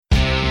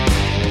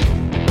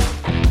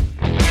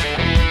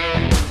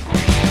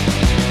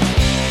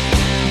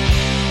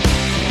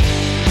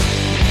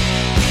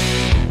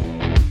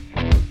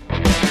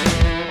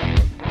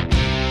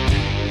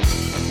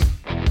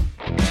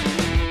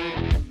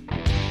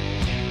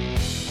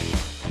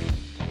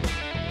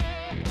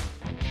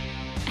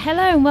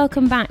Hello and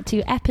welcome back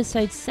to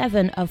episode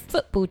 7 of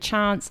Football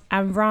Chants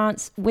and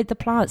Rants with the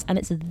Plants, and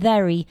it's a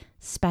very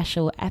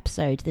special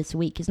episode this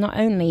week because not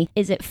only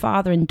is it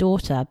father and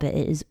daughter, but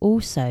it is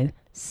also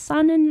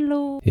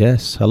son-in-law.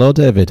 Yes, hello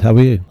David, how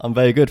are you? I'm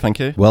very good, thank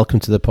you. Welcome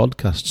to the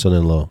podcast,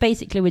 son-in-law.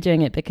 Basically we're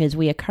doing it because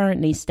we are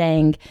currently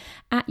staying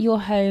at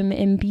your home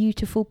in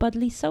beautiful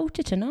Budleigh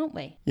Salterton, aren't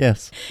we?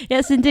 Yes.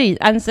 Yes indeed.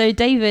 And so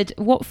David,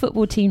 what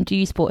football team do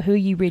you support? Who are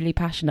you really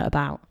passionate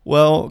about?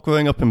 Well,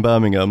 growing up in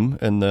Birmingham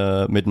in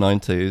the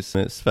mid-90s,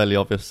 it's fairly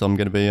obvious I'm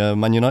going to be a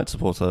Man United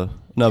supporter.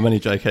 No, I'm only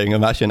joking.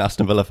 I'm actually an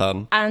Aston Villa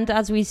fan. And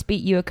as we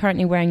speak, you are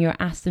currently wearing your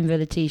Aston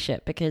Villa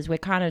t-shirt because we're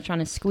kind of trying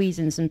to squeeze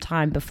in some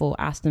time before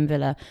Aston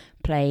Villa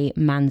play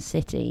Man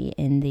City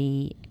in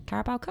the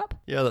Carabao Cup.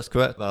 Yeah, that's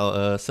correct.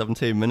 About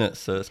 17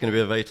 minutes, so it's going to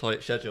be a very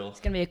tight schedule. It's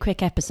going to be a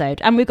quick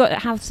episode. And we've got to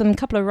have some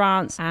couple of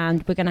rants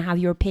and we're going to have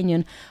your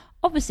opinion,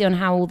 obviously, on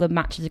how all the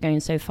matches are going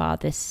so far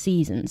this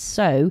season.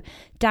 So,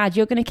 Dad,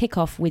 you're going to kick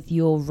off with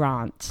your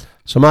rant.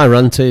 So my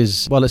rant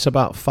is, well, it's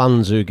about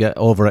fans who get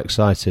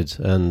overexcited.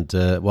 And,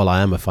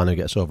 I am a fan who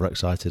gets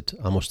overexcited,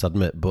 I must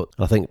admit. But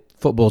I think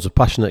football's a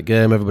passionate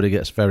game. Everybody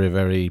gets very,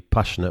 very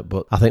passionate.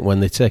 But I think when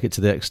they take it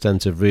to the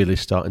extent of really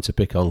starting to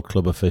pick on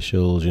club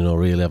officials, you know,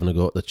 really having to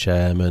go at the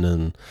chairman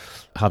and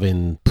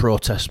having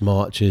protest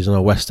marches.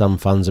 And West Ham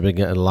fans have been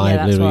getting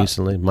lively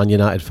recently. Man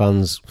United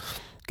fans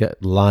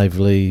get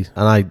lively.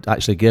 And I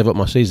actually gave up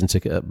my season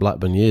ticket at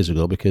Blackburn years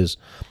ago because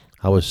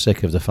I was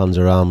sick of the fans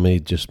around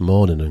me just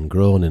moaning and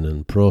groaning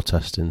and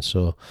protesting.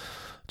 So,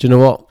 do you know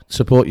what?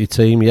 Support your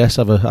team. Yes,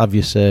 have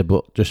your say,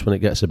 but just when it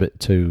gets a bit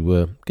too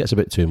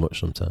much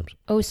sometimes.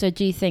 Also,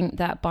 do you think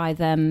that by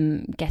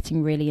them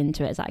getting really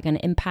into it, is that going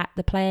to impact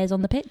the players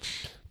on the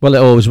pitch? Well, it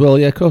always will.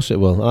 Yeah, of course it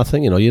will. I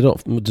think,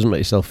 it doesn't make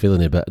yourself feel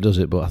any better, does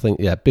it? But I think,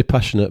 be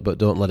passionate, but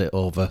don't let it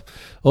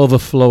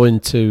overflow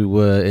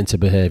into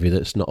behaviour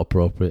that's not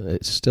appropriate.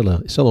 It's still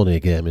only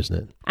a game, isn't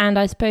it? And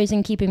I suppose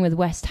in keeping with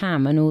West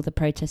Ham and all the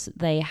protests that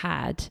they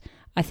had,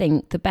 I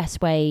think the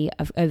best way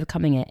of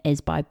overcoming it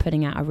is by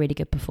putting out a really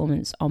good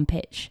performance on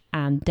pitch.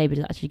 And David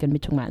is actually going to be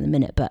talking about it in a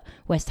minute, but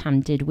West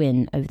Ham did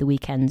win over the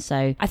weekend.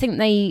 So I think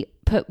they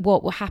put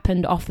what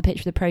happened off the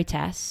pitch with the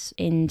protests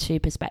into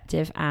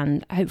perspective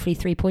and hopefully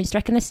 3 points. Do you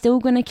reckon they're still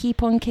going to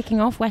keep on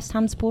kicking off, West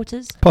Ham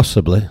supporters?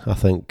 Possibly. I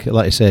think,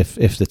 like you say,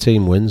 if the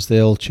team wins, they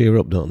all cheer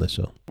up, don't they?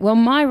 So, well,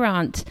 my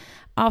rant,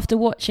 after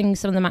watching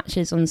some of the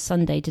matches on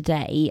Sunday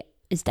today,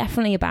 is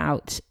definitely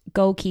about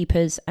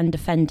goalkeepers and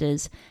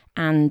defenders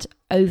and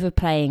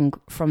overplaying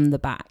from the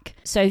back.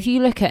 So if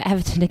you look at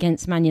Everton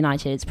against Man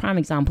United, it's a prime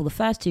example. The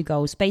first 2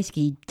 goals,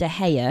 basically De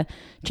Gea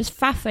just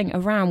faffing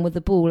around with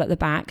the ball at the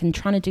back and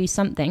trying to do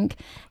something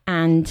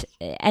and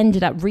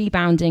ended up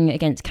rebounding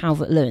against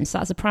Calvert-Lewin. So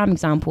that's a prime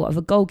example of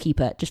a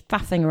goalkeeper just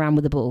faffing around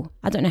with the ball.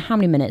 I don't know how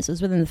many minutes, it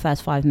was within the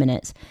first 5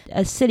 minutes.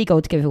 A silly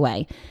goal to give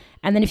away.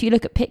 And then if you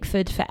look at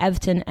Pickford for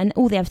Everton and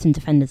all the Everton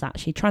defenders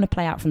actually trying to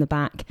play out from the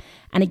back.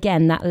 And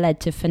again, that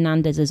led to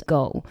Fernandez's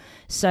goal.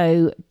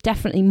 So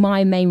definitely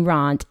my main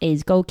rant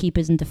is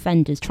goalkeepers and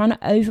defenders trying to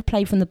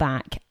overplay from the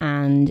back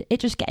and it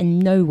just getting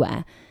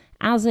nowhere.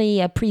 As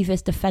a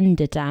previous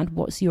defender, Dad,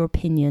 what's your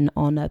opinion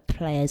on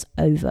players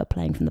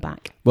overplaying from the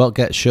back? Well,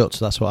 get shut,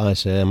 that's what I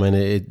say. I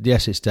mean,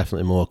 yes, it's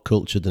definitely more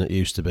cultured than it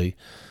used to be.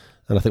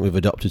 And I think we've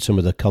adopted some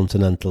of the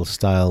continental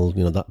style,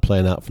 that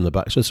playing out from the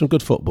back. So there's some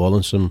good football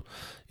and some,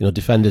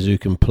 defenders who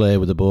can play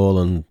with the ball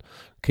and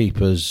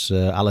keepers,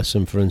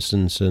 Alisson, for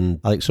instance.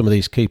 And I think some of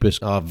these keepers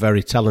are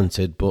very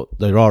talented, but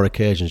there are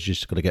occasions you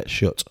just got to get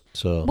shut.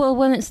 So, well,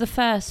 when it's the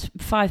first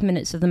 5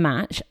 minutes of the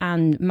match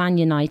and Man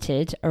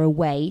United are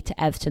away to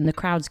Everton, the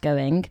crowd's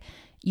going,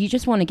 you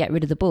just want to get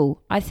rid of the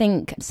ball. I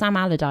think Sam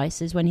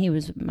Allardyce, when he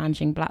was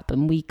managing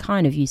Blackburn, we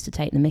kind of used to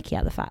take the mickey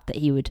out of the fact that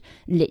he would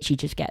literally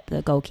just get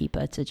the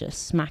goalkeeper to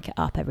just smack it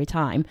up every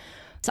time.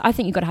 So I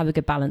think you've got to have a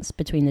good balance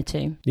between the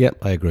two. Yep,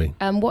 I agree.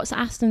 What's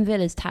Aston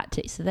Villa's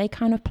tactics? Do they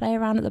kind of play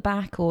around at the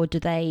back or do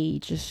they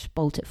just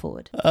bolt it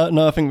forward?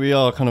 No, I think we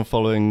are kind of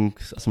following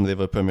some of the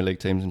other Premier League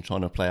teams and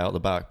trying to play out the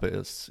back, but it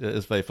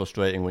is very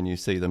frustrating when you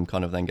see them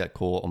kind of then get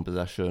caught on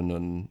possession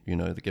and,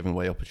 they're giving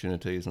away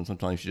opportunities and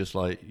sometimes you just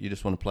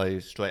want to play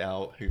straight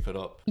out, hoof it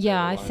up.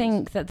 Yeah, I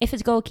think that if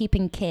it's a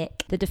goalkeeping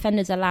kick, the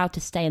defender's allowed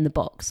to stay in the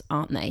box,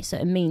 aren't they? So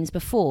it means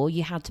before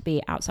you had to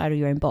be outside of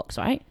your own box,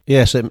 right?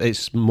 Yes,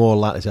 it's more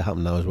likely to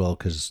happen now as well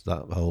because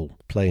that whole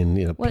playing,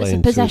 well, playing it's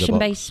a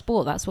possession-based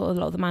sport. That's what a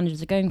lot of the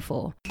managers are going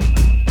for.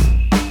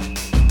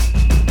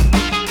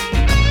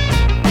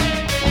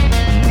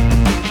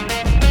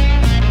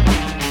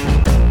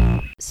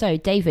 So,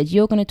 David,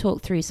 you're going to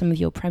talk through some of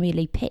your Premier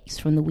League picks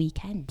from the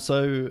weekend.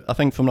 So, I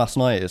think from last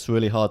night, it's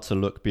really hard to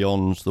look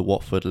beyond the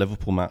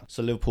Watford-Liverpool match.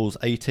 So, Liverpool's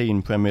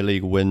 18 Premier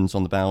League wins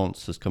on the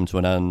bounce has come to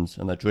an end,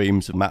 and their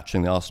dreams of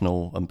matching the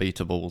Arsenal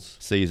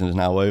unbeatables season is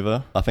now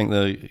over. I think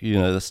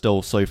they're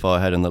still so far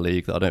ahead in the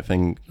league that I don't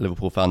think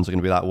Liverpool fans are going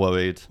to be that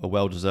worried. A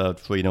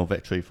well-deserved 3-0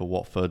 victory for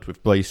Watford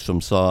with brace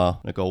from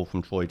Sarr and a goal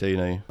from Troy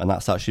Deeney, and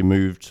that's actually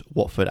moved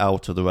Watford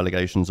out of the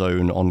relegation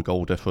zone on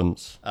goal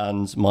difference.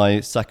 And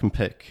my second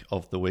pick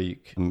of the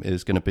week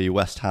is going to be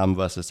West Ham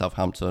versus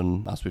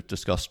Southampton. As we've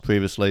discussed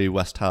previously,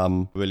 West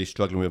Ham really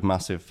struggling with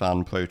massive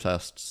fan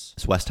protests.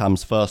 It's West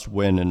Ham's first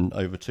win in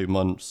over 2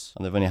 months,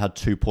 and they've only had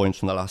 2 points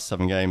from their last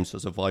 7 games, so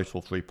it's a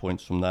vital 3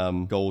 points from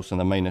them. Goals from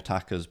their main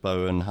attackers,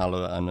 Bowen,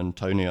 Haller and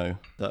Antonio.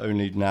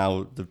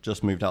 They've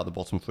just moved out the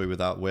bottom 3 with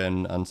that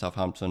win, and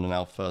Southampton are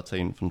now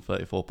 13th and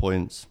 34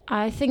 points.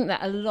 I think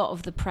that a lot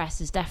of the press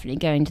is definitely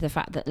going to the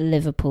fact that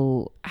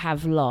Liverpool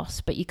have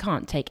lost, but you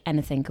can't take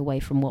anything away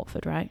from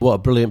Watford, right? What a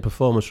brilliant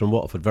performance from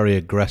Watford. Very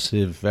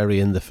aggressive, very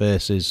in the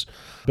faces.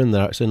 Been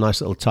there, it's a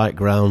nice little tight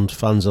ground,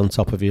 fans on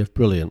top of you.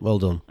 Brilliant, well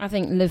done. I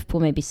think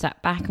Liverpool maybe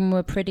sat back and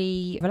were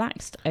pretty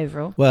relaxed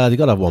overall. Well, they've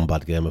got to have one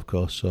bad game, of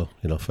course, so,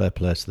 fair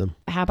play to them.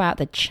 How about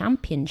the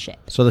Championship?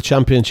 So the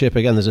Championship,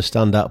 again, there's a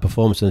standout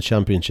performance in the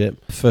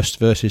Championship. First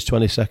versus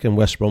 22nd,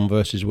 West Brom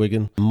versus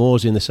Wigan.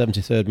 Morsey in the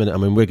 73rd minute. I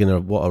mean,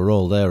 Wigan, what a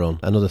roll they're on.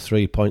 Another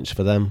 3 points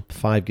for them.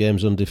 5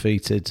 games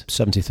undefeated.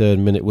 73rd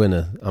minute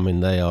winner. I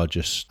mean, they are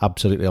just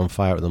absolutely on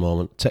fire at the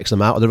moment. Takes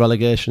them out of the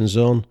relegation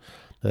zone.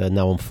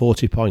 Now on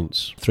 40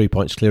 points, 3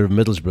 points clear of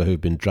Middlesbrough,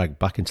 who've been dragged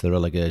back into the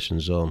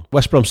relegation zone.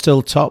 West Brom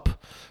still top,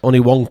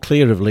 only 1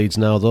 clear of Leeds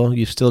now though.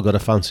 You've still got to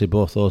fancy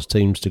both those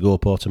teams to go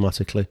up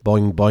automatically.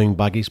 Boing, boing,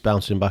 Baggies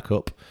bouncing back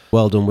up.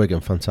 Well done Wigan,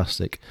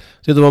 fantastic.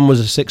 The other one was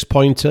a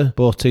 6-pointer,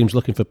 both teams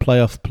looking for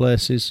playoff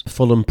places.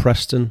 Fulham,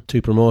 Preston,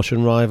 2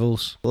 promotion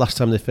rivals. Last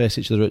time they faced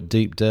each other at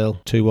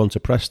Deepdale, 2-1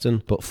 to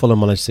Preston, but Fulham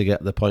managed to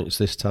get the points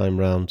this time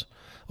round.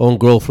 Own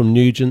goal from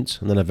Nugent,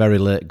 and then a very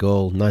late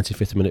goal,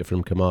 95th minute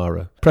from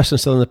Kamara. Preston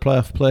still in the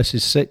playoff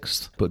places,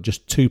 6th, but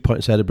just 2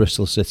 points ahead of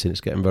Bristol City, and it's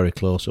getting very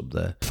close up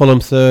there. Fulham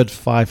 3rd,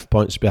 5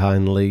 points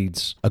behind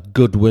Leeds. A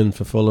good win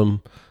for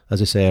Fulham,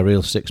 as I say, a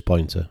real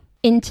 6-pointer.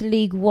 Into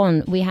League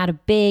One, we had a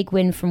big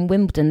win from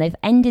Wimbledon. They've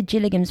ended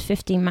Gillingham's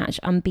 15-match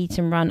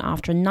unbeaten run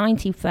after a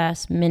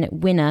 91st minute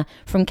winner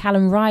from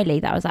Callum Riley.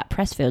 That was at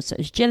Pressfield. So it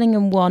was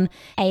Gillingham 1,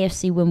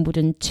 AFC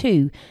Wimbledon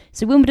 2.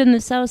 So Wimbledon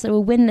themselves, they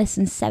were winless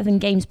in 7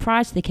 games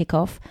prior to the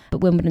kickoff, but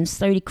Wimbledon's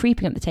slowly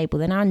creeping up the table.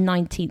 They're now in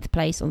 19th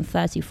place on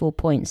 34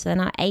 points. So they're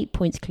now 8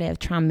 points clear of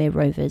Tranmere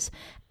Rovers.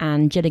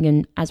 And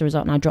Gillingham, as a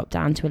result, now dropped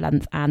down to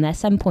 11th, and they're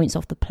 7 points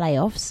off the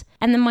playoffs.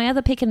 And then my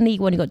other pick in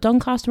League One, you got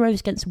Doncaster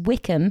Rovers against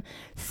Wickham,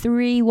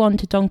 3-1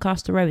 to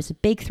Doncaster Rovers. A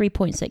big 3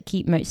 points at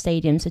Keepmoat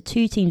Stadium. So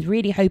 2 teams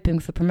really hoping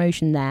for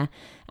promotion there.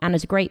 And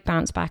it's a great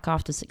bounce back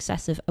after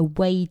successive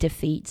away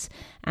defeats.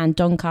 And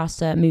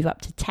Doncaster move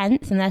up to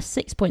 10th, and they're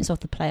 6 points off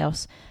the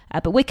playoffs.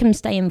 But Wickham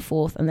stay in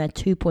 4th, and they're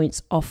 2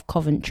 points off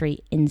Coventry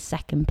in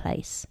 2nd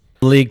place.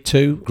 League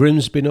 2,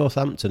 Grimsby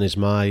Northampton is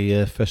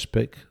my first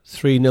pick.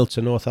 3-0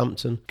 to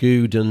Northampton.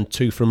 Good and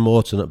 2 from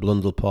Morton at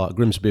Blundell Park.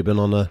 Grimsby have been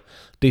on a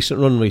decent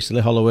run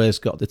recently. Holloway's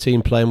got the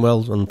team playing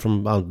well,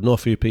 and I know a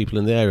few people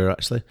in the area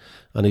actually,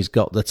 and he's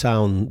got the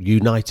town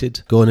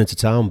united, going into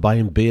town,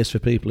 buying beers for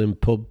people in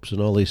pubs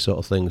and all these sort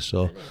of things.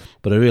 So,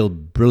 but a real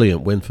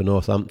brilliant win for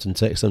Northampton,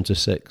 takes them to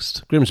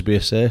 6th. Grimsby are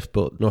safe,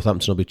 but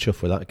Northampton will be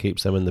chuffed with that,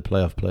 keeps them in the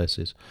playoff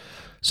places.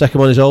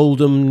 Second one is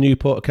Oldham,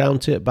 Newport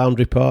County at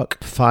Boundary Park.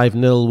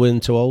 5-0 win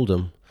to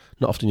Oldham.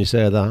 Not often you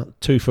say that.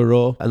 2 for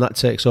Rowe, and that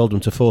takes Oldham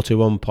to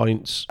 41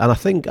 points. And I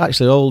think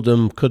actually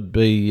Oldham could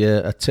be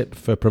a tip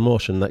for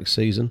promotion next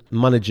season.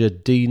 Manager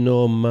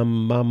Dino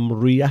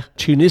Mamria,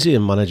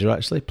 Tunisian manager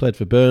actually, played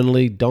for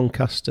Burnley,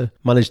 Doncaster,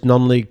 managed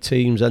non-league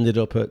teams, ended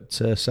up at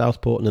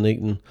Southport and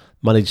Nuneaton,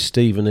 managed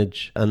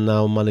Stevenage, and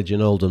now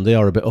managing Oldham. They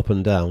are a bit up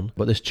and down,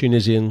 but this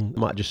Tunisian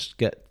might just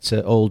get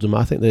Oldham.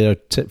 I think they're a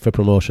tip for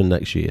promotion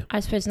next year. I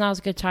suppose now's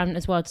a good time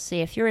as well to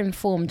see if you're in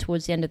form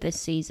towards the end of this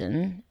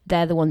season.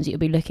 They're the ones that you'll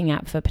be looking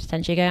at for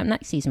potentially going up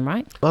next season,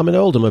 right? I mean,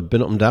 Oldham have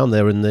been up and down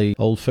there in the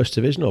old First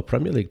Division or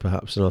Premier League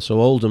perhaps. So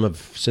Oldham have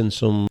seen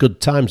some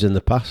good times in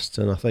the past,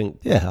 and I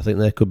think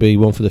they could be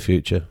one for the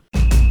future.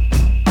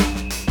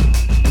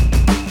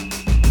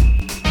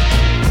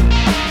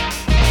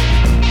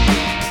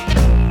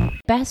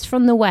 Best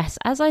from the West.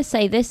 As I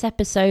say, this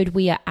episode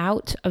we are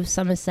out of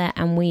Somerset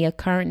and we are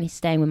currently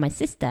staying with my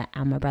sister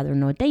and my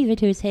brother-in-law David,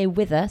 who is here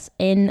with us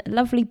in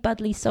lovely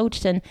Budleigh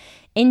Salterton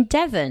in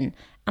Devon.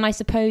 And I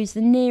suppose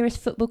the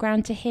nearest football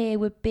ground to here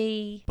would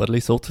be Budleigh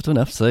Salterton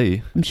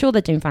FC. I'm sure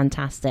they're doing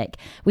fantastic.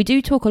 We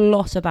do talk a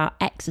lot about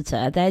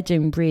Exeter. They're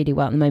doing really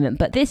well at the moment.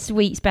 But this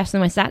week's Best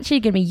from the West is actually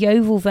going to be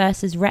Yeovil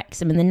versus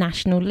Wrexham in the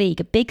National League.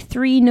 A big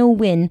 3-0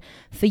 win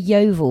for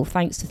Yeovil,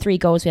 thanks to 3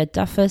 goals. We had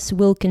Duffus,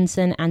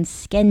 Wilkinson and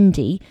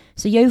Skendy.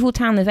 So Yeovil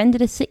Town, they've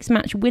ended a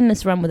 6-match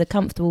winless run with a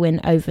comfortable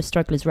win over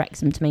strugglers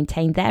Wrexham to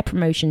maintain their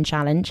promotion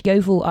challenge.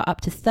 Yeovil are up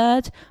to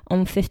 3rd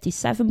on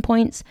 57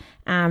 points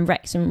and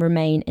Wrexham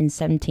remain in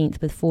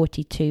 17th with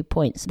 42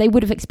 points. They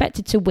would have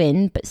expected to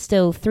win, but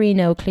still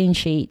 3-0 clean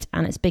sheet,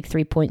 and it's big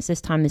 3 points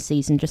this time this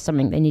season, just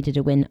something they needed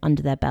a win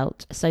under their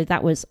belt. So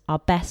that was our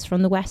Best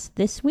from the West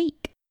this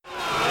week.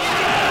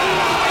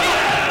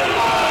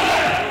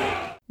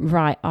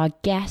 Right, our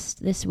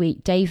guest this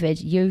week,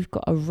 David, you've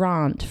got a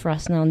rant for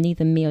us now.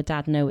 Neither me or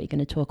Dad know what you're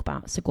going to talk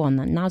about. So go on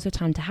then, now's your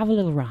time to have a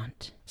little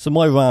rant. So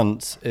my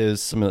rant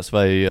is something that's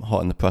very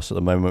hot in the press at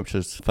the moment, which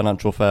is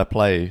financial fair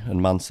play,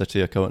 and Man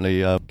City are currently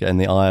getting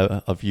the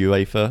eye of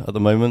UEFA at the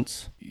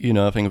moment.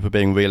 I think if we're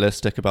being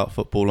realistic about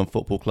football and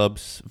football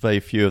clubs, very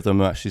few of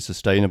them are actually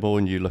sustainable.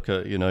 And you look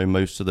at,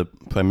 most of the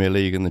Premier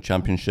League and the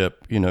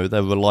Championship,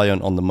 they're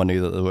reliant on the money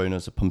that the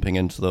owners are pumping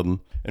into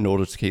them in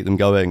order to keep them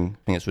going.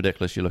 I think it's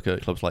ridiculous. You look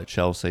at clubs like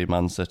Chelsea,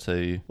 Man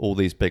City, all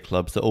these big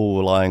clubs, they're all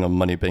relying on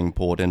money being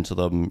poured into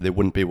them. They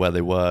wouldn't be where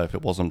they were if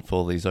it wasn't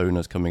for these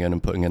owners coming in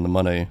and putting in the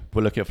money. If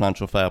we're looking at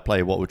financial fair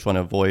play, what we're trying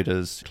to avoid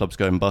is clubs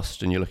going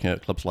bust, and you're looking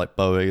at clubs like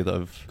Bowie that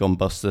have gone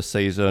bust this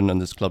season,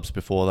 and there's clubs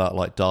before that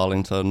like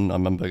Darlington. I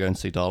remember going to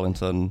see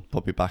Darlington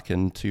probably back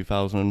in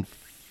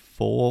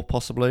 2004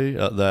 possibly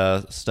at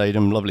their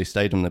stadium, lovely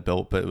stadium they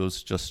built, but it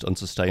was just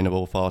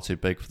unsustainable, far too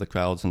big for the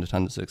crowds and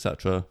attendance,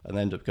 etc. And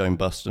they ended up going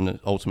bust, and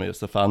ultimately it's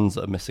the fans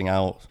that are missing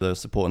out. They're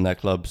supporting their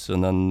clubs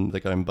and then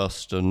they're going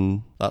bust,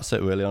 and that's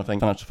it really. And I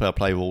think financial fair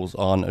play rules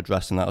aren't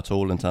addressing that at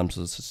all in terms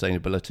of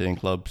sustainability in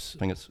clubs. I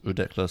think it's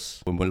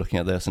ridiculous when we're looking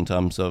at this in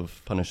terms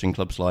of punishing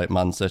clubs like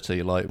Man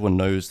City. Like, everyone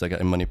knows they're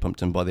getting money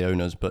pumped in by the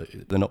owners, but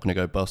they're not going to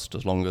go bust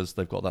as long as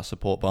they've got that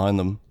support behind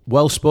them.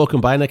 Well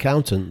spoken by an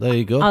accountant. There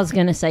you go. I was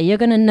going to say, you're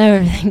going to know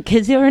everything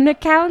because you're an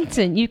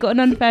accountant. You've got an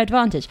unfair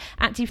advantage.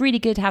 Actually, really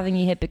good having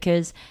you here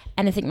because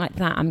anything like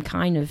that, I'm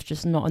kind of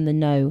just not in the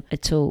know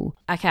at all.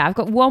 Okay, I've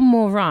got one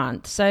more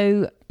rant.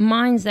 So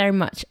mine's very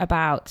much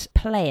about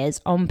players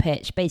on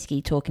pitch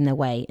basically talking their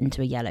way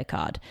into a yellow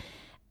card.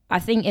 I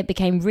think it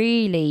became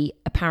really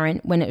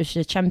apparent when it was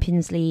the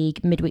Champions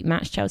League midweek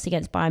match, Chelsea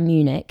against Bayern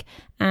Munich,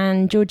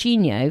 and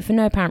Jorginho, for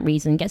no apparent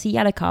reason, gets a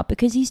yellow card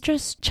because he's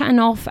just chatting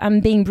off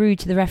and being rude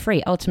to the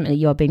referee. Ultimately,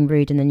 you're being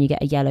rude and then you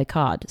get a yellow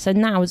card. So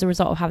now, as a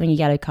result of having a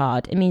yellow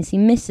card, it means he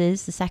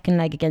misses the second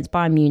leg against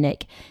Bayern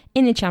Munich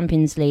in the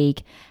Champions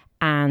League,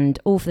 and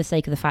all for the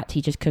sake of the fact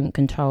he just couldn't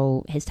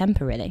control his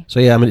temper, really.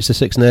 So yeah, I mean, it's the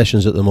Six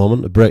Nations at the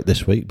moment, a break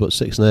this week, but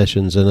Six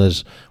Nations, and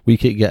as we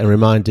keep getting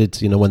reminded,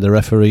 when the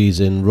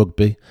referees in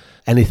rugby,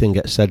 anything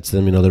gets said to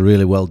them, they're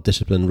really well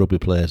disciplined rugby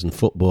players, and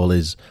football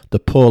is the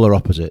polar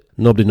opposite.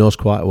 Nobody knows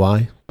quite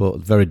why, but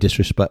very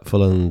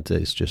disrespectful, and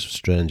it's just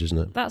strange, isn't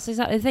it? That's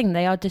exactly the thing.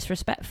 They are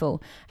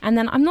disrespectful. And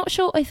then I'm not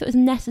sure if it was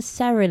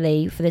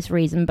necessarily for this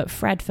reason, but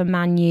Fred for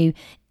Man U,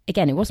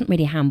 again, it wasn't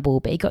really a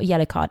handball, but he got a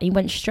yellow card. He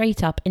went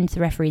straight up into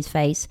the referee's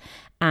face,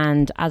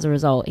 and as a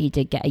result, he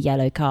did get a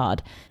yellow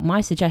card.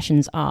 My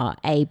suggestions are,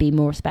 A, be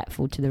more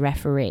respectful to the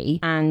referee,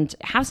 and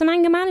have some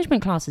anger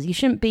management classes. You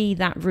shouldn't be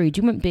that rude.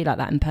 You wouldn't be like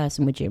that in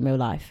person, would you, in real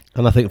life?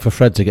 And I think for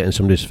Fred to get in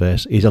somebody's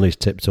face, he's on his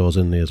tiptoes,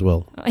 isn't he, as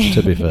well,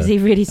 to be fair. Is he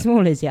really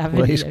small, is he?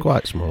 Well, he's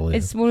quite small, yeah.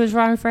 As small as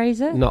Ryan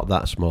Fraser? Not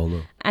that small,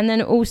 no. And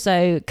then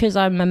also, because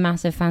I'm a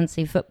massive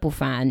fantasy football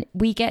fan,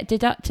 we get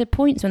deducted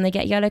points when they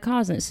get yellow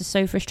cards, and it's just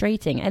so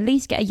frustrating. At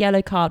least get a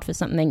yellow card for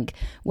something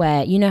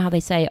where, you know how they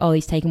say, oh,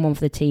 he's taken one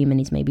for the team and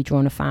he's maybe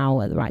drawn a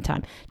foul at the right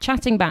time.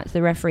 Chatting back to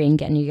the referee and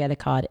getting a yellow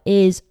card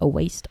is a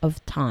waste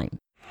of time.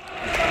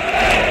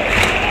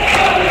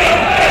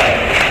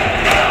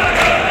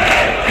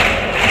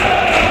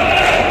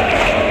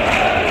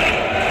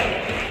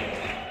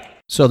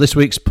 So this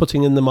week's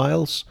Putting in the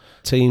Miles.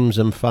 Teams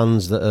and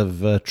fans that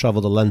have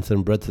travelled the length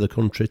and breadth of the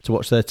country to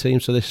watch their team.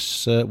 So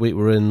this week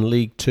we're in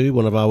League 2,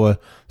 one of our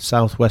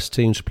southwest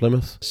teams,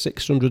 Plymouth.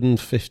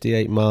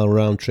 658-mile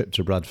round trip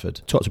to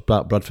Bradford. Talked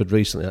about Bradford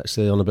recently,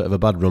 actually, on a bit of a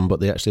bad run,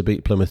 but they actually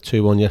beat Plymouth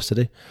 2-1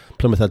 yesterday.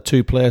 Plymouth had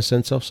 2 players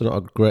sent off, so not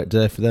a great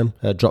day for them.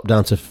 Dropped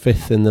down to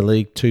 5th in the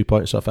league, 2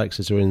 points off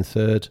Exeter in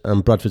 3rd,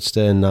 and Bradford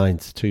staying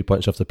 9th, 2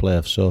 points off the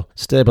playoffs. So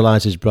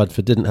stabilises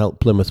Bradford, didn't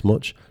help Plymouth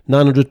much.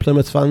 900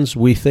 Plymouth fans,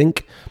 we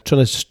think. Trying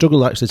to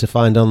struggle actually to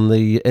find on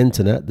the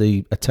internet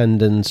the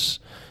attendance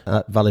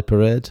at Valley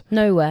Parade.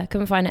 Nowhere,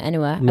 couldn't find it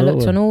anywhere. I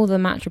looked on all the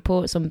match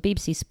reports on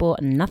BBC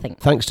Sport and nothing.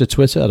 Thanks to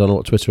Twitter, I don't know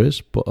what Twitter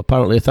is, but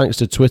apparently thanks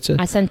to Twitter.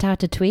 I sent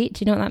out a tweet,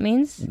 do you know what that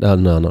means? No,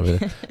 not really.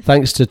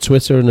 Thanks to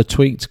Twitter and a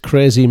tweet,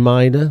 Crazy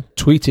Miner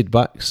tweeted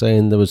back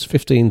saying there was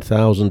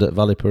 15,000 at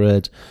Valley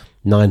Parade,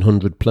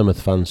 900 Plymouth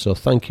fans. So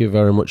thank you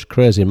very much,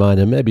 Crazy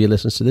Miner. Maybe he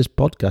listens to this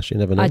podcast, you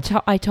never know.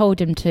 I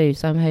told him too,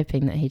 so I'm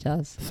hoping that he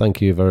does.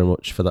 Thank you very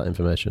much for that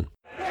information.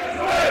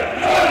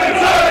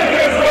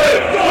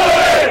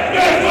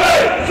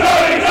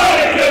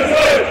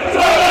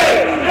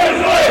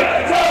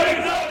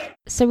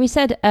 So we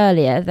said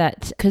earlier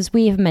that, because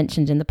we have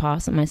mentioned in the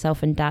past that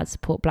myself and Dad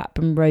support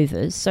Blackburn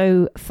Rovers,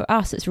 so for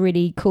us it's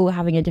really cool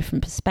having a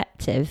different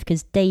perspective,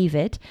 because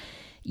David,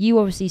 you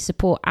obviously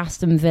support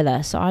Aston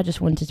Villa, so I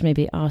just wanted to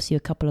maybe ask you a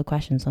couple of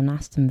questions on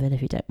Aston Villa,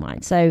 if you don't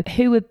mind. So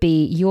who would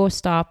be your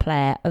star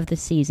player of the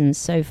season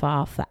so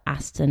far for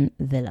Aston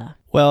Villa?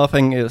 Well, I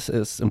think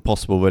it's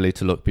impossible really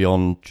to look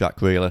beyond Jack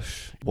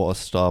Grealish. What a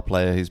star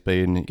player he's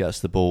been. He gets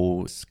the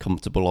ball, is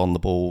comfortable on the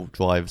ball,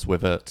 drives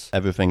with it.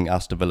 Everything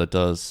Aston Villa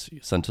does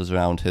centres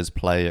around his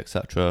play,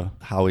 etc.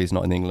 How he's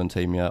not in the England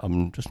team yet,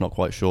 I'm just not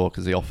quite sure,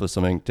 because he offers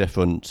something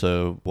different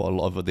to what a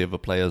lot of the other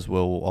players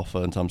will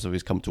offer in terms of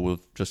he's comfortable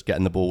with just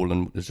getting the ball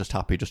and is just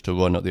happy just to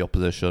run at the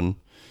opposition.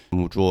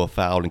 and will draw a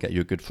foul and get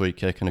you a good free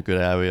kick in a good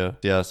area.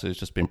 Yeah, so he's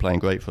just been playing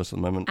great for us at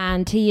the moment.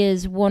 And he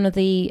is him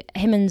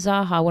and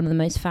Zaha, one of the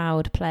most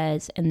fouled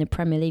players in the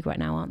Premier League right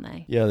now, aren't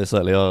they? Yeah, they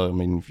certainly are. I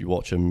mean, if you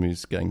watch him,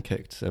 he's getting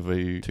kicked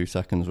every 2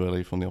 seconds,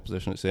 really, from the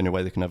opposition. It's the only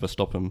way they can ever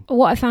stop him.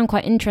 What I found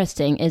quite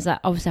interesting is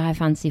that obviously I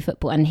fantasy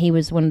football, and he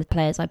was one of the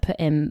players I put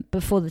in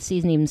before the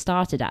season even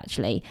started,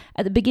 actually.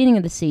 At the beginning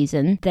of the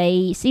season,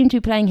 they seemed to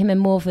be playing him in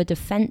more of a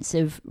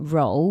defensive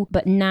role,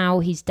 but now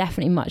he's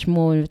definitely much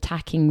more an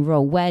attacking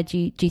role. Where do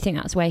you think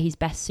that's where he's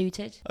best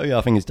suited? Oh yeah,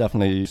 I think he's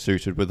definitely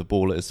suited with the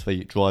ball at his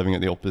feet, driving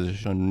at the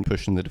opposition,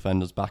 pushing the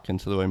defenders back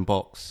into their own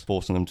box,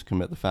 forcing them to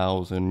commit the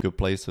fouls in good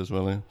places,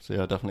 really. So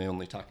yeah, definitely on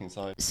the attacking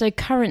side. So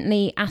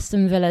currently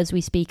Aston Villa, as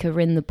we speak, are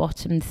in the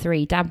bottom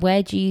three. Dad,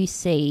 where do you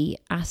see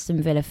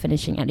Aston Villa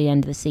finishing at the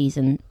end of the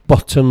season?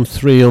 Bottom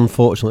three,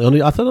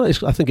 unfortunately. I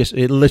think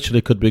it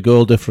literally could be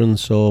goal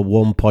difference or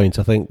 1 point.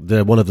 I think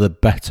they're one of the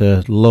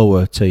better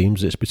lower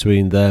teams. It's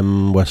between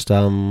them, West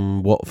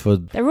Ham,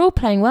 Watford. They're all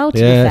playing well, to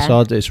be fair.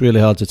 Yeah, it's really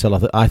hard to tell.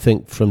 I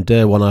think from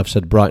day one I've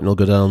said Brighton will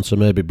go down, so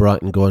maybe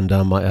Brighton going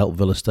down might help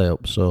Villa stay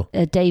up. So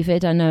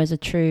David, I know, is a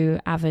true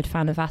avid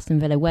fan of Aston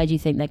Villa. Where do you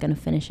think they're going to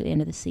finish at the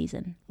end of the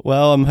season?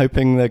 Well, I'm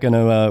hoping they're going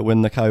to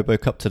win the Carabao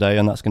Cup today,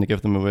 and that's going to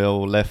give them a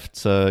real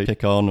lift to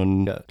kick on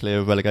and get clear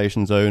of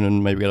relegation zone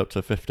and maybe get up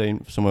to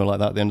 15th, somewhere like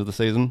that at the end of the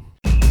season.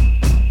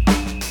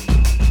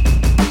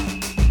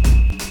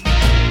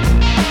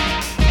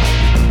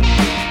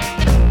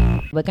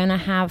 We're going to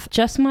have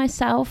just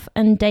myself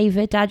and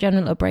David. Dad, you're on a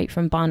little break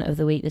from Barnet of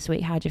the Week this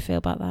week. How do you feel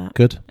about that?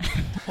 Good.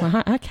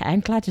 Right, okay, I'm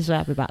glad you're so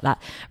happy about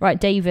that.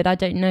 Right, David, I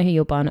don't know who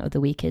your Barnet of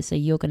the Week is, so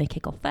you're going to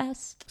kick off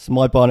first. So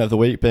my Barnet of the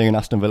Week, being an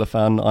Aston Villa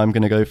fan, I'm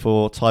going to go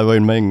for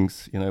Tyrone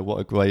Mings. You know,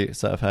 what a great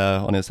set of hair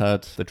on his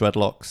head. The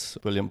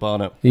dreadlocks, brilliant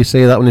Barnet. You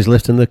see that when he's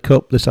lifting the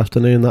cup this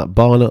afternoon, that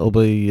Barnet will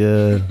be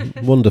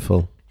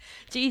wonderful.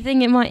 Do you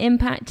think it might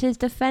impact his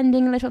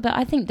defending a little bit?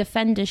 I think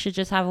defenders should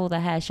just have all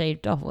their hair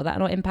shaved off. Will that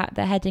not impact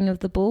the heading of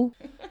the ball?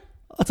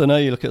 I don't know,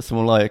 you look at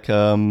someone like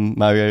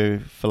Mario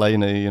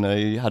Fellaini, you know,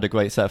 he had a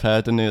great set of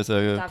hair, didn't he, as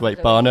a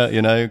great Barnet,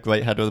 you know,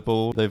 great header of the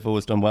ball. They've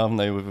always done well, haven't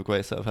they, with a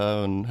great set of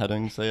hair and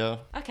heading, so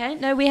yeah. Okay,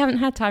 no, we haven't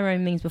had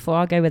Tyrone Mings before,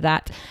 I'll go with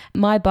that.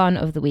 My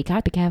Barnet of the Week, I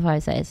have to be careful how I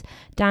say this,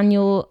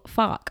 Daniel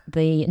Farke,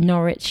 the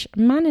Norwich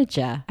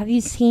manager. Have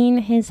you seen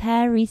his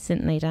hair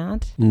recently,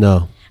 Dad?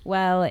 No.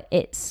 Well,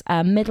 it's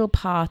middle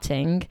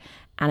parting,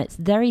 and it's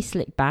very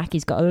slick back.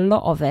 He's got a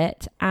lot of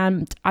it,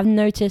 and I've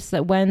noticed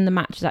that when the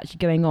match is actually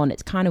going on,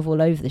 it's kind of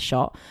all over the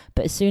shot,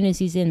 but as soon as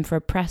he's in for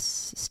a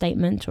press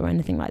statement or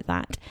anything like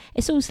that,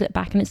 it's all slick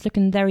back and it's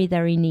looking very,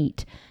 very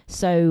neat.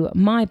 So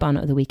my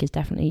Barnet of the Week is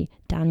definitely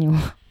Daniel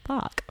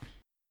Farke.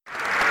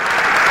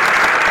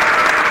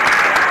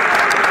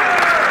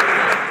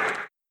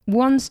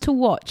 Ones to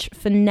watch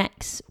for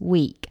next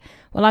week.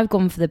 Well, I've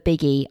gone for the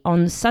biggie.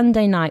 On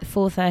Sunday night,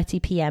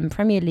 4:30pm,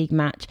 Premier League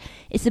match.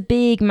 It's a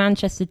big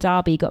Manchester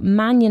derby. You've got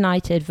Man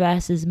United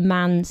versus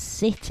Man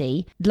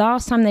City.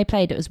 Last time they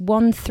played, it was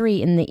 1-3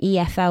 in the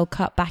EFL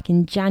Cup back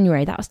in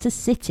January. That was to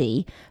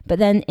City. But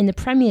then in the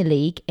Premier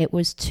League, it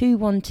was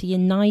 2-1 to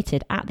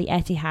United at the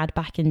Etihad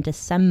back in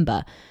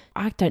December.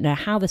 I don't know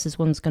how this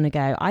one's going to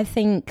go. I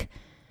think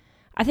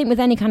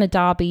with any kind of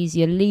derbies,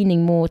 you're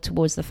leaning more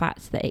towards the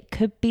fact that it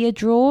could be a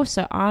draw.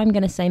 So I'm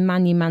going to say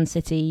Man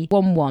City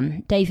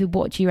 1-1. David,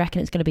 what do you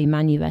reckon it's going to be,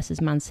 Man U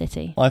versus Man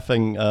City? I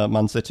think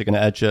Man City are going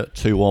to edge it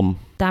 2-1.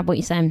 Dad, what are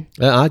you saying?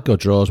 I'd go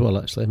draw as well,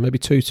 actually. Maybe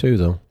 2-2,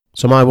 though.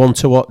 So my one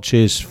to watch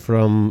is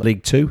from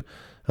League 2,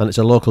 and it's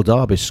a local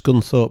derby,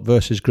 Scunthorpe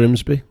versus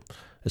Grimsby.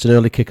 It's an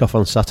early kick-off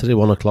on Saturday,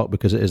 1 o'clock,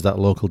 because it is that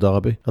local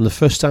derby. And the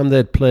first time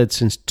they'd played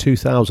since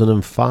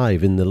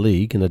 2005 in the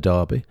league in a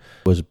derby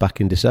was back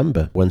in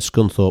December, when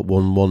Scunthorpe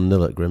won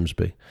 1-0 at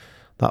Grimsby.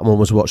 That one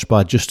was watched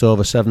by just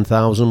over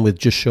 7,000 with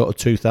just short of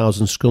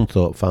 2,000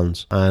 Scunthorpe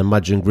fans. I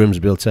imagine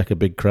Grimsby will take a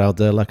big crowd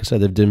there. Like I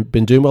said, they've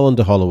been doing well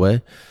under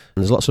Holloway.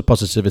 And there's lots of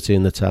positivity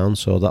in the town,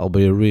 so that'll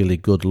be a really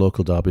good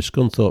local derby.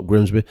 Scunthorpe,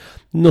 Grimsby,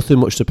 nothing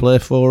much to play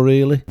for,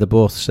 really. They're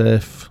both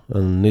safe,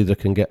 and neither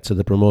can get to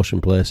the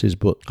promotion places,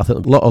 but I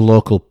think a lot of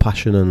local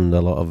passion and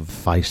a lot of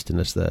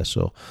feistiness there.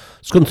 So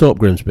Scunthorpe,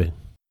 Grimsby.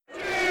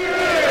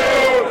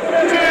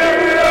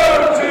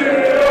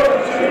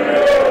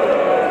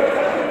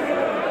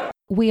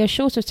 We are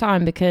short of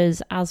time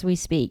because, as we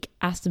speak,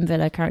 Aston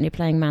Villa are currently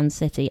playing Man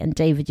City. And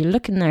David, you're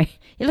looking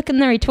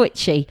very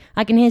twitchy.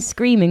 I can hear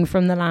screaming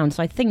from the lounge.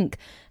 So I think,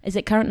 is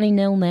it currently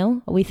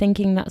 0-0? Are we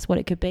thinking that's what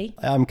it could be?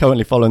 I'm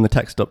currently following the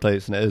text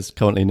updates, and it is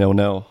currently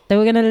 0-0. So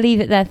we're going to leave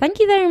it there. Thank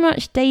you very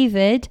much,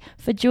 David,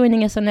 for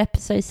joining us on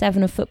episode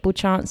 7 of Football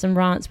Chants and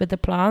Rants with the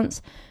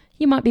Plants.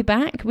 You might be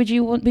back. Would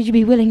you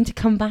be willing to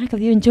come back? Have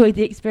you enjoyed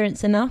the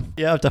experience enough?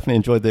 Yeah, I've definitely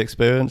enjoyed the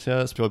experience.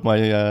 Yeah, it's enjoyed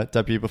my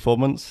debut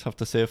performance. Have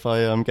to see if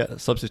I get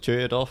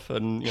substituted off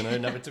and,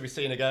 never to be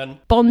seen again.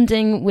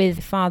 Bonding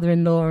with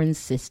father-in-law and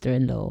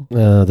sister-in-law.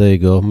 There you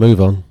go.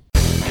 Move on.